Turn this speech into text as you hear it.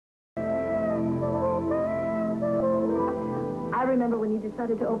remember when you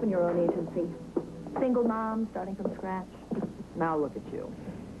decided to open your own agency. Single mom, starting from scratch. Now look at you.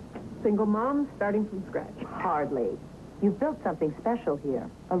 Single mom starting from scratch. Hardly. You've built something special here,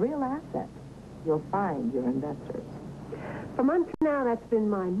 a real asset. You'll find your investors. For months now, that's been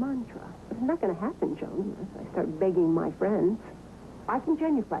my mantra. It's not going to happen, Joan, unless I start begging my friends. I can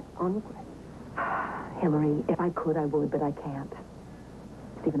genuflect on regret. Hillary, if I could, I would, but I can't.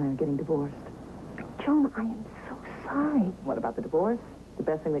 Steve and I are getting divorced. Joan, I am so sorry. What about the divorce? The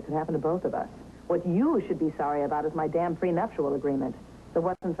best thing that could happen to both of us. What you should be sorry about is my damn prenuptial agreement. If it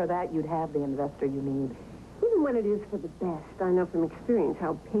wasn't for that, you'd have the investor you need. Even when it is for the best, I know from experience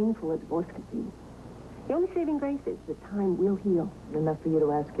how painful a divorce can be. The only saving grace is that time will heal. Enough for you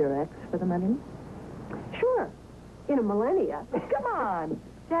to ask your ex for the money? Sure. In a millennia. Come on.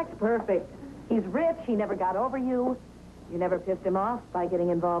 Jack's perfect. He's rich. He never got over you. You never pissed him off by getting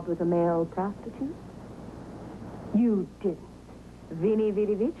involved with a male prostitute? You didn't. Vini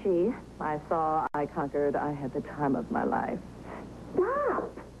vidi vici. I saw, I conquered, I had the time of my life.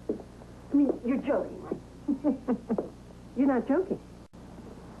 Stop! I mean, you're joking, right? You're not joking.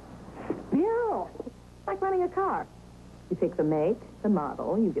 Bill, it's like running a car. You pick the make, the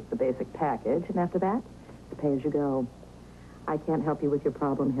model, you get the basic package, and after that, it's pay as you go. I can't help you with your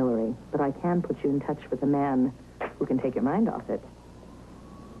problem, Hillary, but I can put you in touch with a man who can take your mind off it.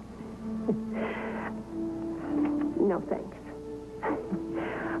 No, thanks.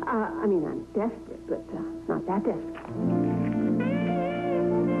 I mean, I'm desperate, but not that desperate.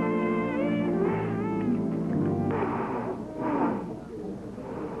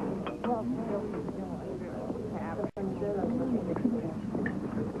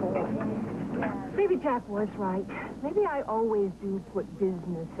 Maybe Jack was right. Maybe I always do put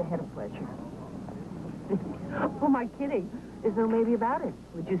business ahead of pleasure. Who am I kidding? There's no maybe about it.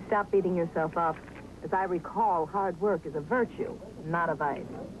 Would you stop beating yourself up? As I recall, hard work is a virtue, not a vice.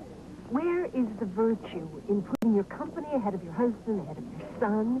 Where is the virtue in putting your company ahead of your husband, ahead of your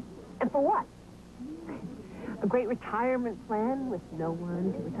son? And for what? A great retirement plan with no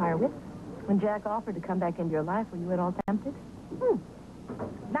one to retire with? When Jack offered to come back into your life, were you at all tempted?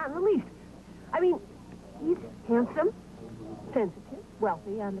 Not in the least. I mean, he's handsome, sensitive,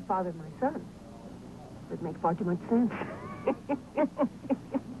 wealthy, and the father of my son. Would make far too much sense.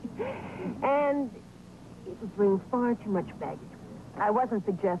 And it would bring far too much baggage. I wasn't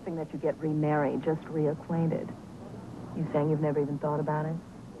suggesting that you get remarried, just reacquainted. You saying you've never even thought about it?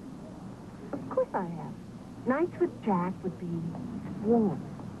 Of course I have. Nights with Jack would be warm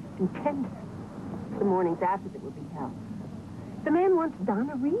and tender. The mornings after it would be hell. The man wants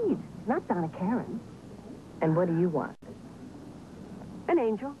Donna Reed, not Donna Karen. And what do you want? An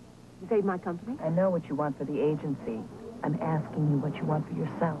angel. To save my company. I know what you want for the agency. I'm asking you what you want for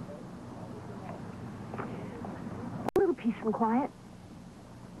yourself. A little peace and quiet.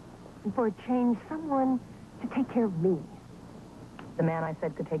 And for a change, someone to take care of me. The man I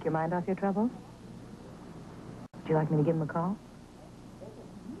said could take your mind off your troubles? Would you like me to give him a call?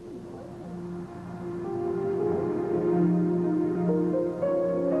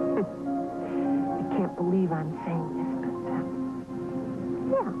 I can't believe I'm saying this,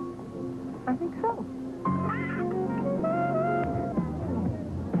 but, yeah. I think so.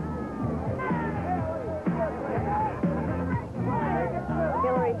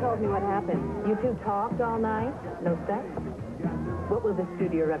 Hillary told me what happened. You two talked all night? No sex? What will this do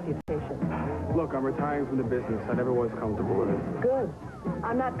to your reputation? Look, I'm retiring from the business. I never was comfortable with it. Good.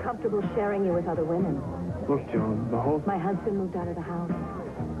 I'm not comfortable sharing you with other women. Look, Joan, the whole... My husband moved out of the house.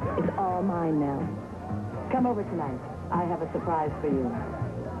 It's all mine now. Come over tonight. I have a surprise for you.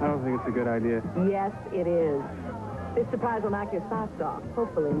 I don't think it's a good idea. Yes, it is. This surprise will knock your socks off.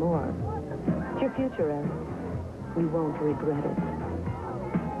 Hopefully more. It's your future, Eric. You won't regret it.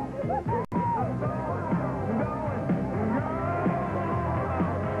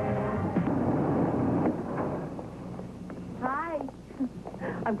 Hi.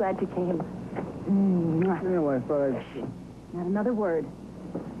 I'm glad you came. You know, I thought I'd... Not another word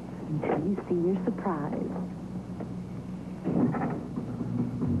until you see your surprise.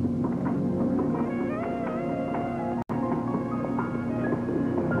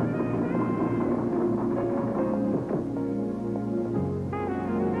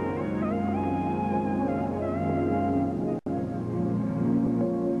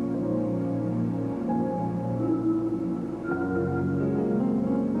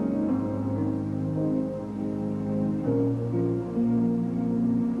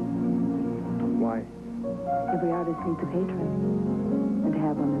 Every artist needs a patron. And to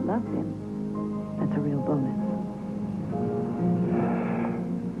have one that loves him, that's a real bonus.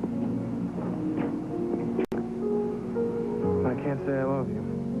 I can't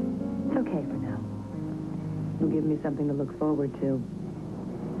It'll give me something to look forward to.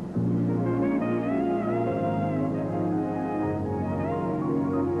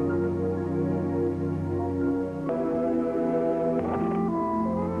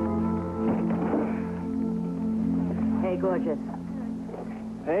 Hey, gorgeous.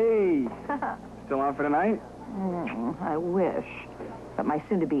 Hey! Still on for tonight? I wish. But my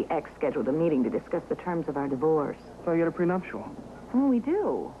soon-to-be ex scheduled a meeting to discuss the terms of our divorce. So you got a prenuptial. Oh, we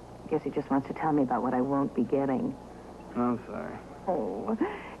do. Guess he just wants to tell me about what I won't be getting. I'm sorry. Oh,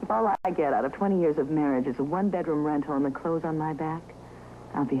 if all I get out of 20 years of marriage is a one-bedroom rental and the clothes on my back,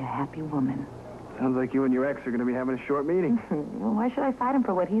 I'll be a happy woman. Sounds like you and your ex are going to be having a short meeting. Well, why should I fight him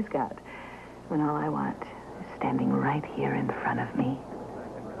for what he's got when all I want is standing right here in front of me?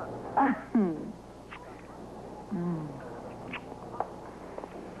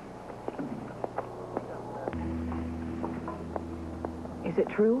 Is it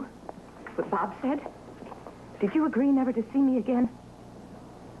true, what Bob said? Did you agree never to see me again?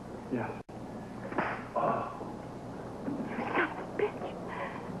 Yes. Son of a bitch.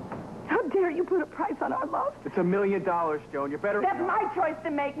 How dare you put a price on our love? It's $1 million, Joan. You better... That's my choice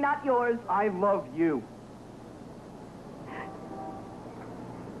to make, not yours. I love you.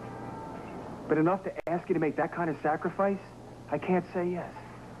 But enough to ask you to make that kind of sacrifice? I can't say yes.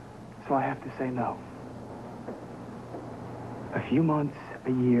 So I have to say no. A few months, a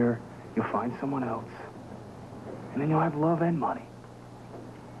year, you'll find someone else. And then you'll have love and money.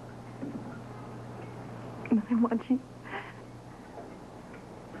 I want you.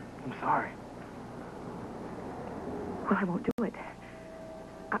 I'm sorry. Well, I won't do it.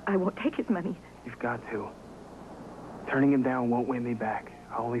 I won't take his money. You've got to. Turning him down won't win me back.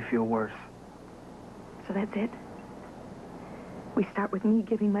 I'll only feel worse. So that's it? We start with me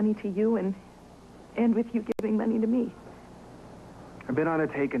giving money to you and end with you giving money to me. I've been on a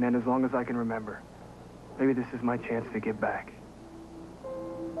take and end as long as I can remember. Maybe this is my chance to give back.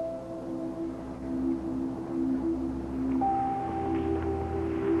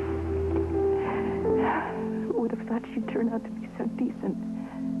 Who would have thought she'd turn out to be so decent?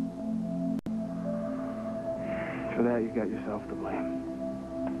 For that, you got yourself to blame.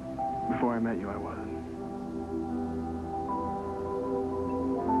 Before I met you, I wasn't.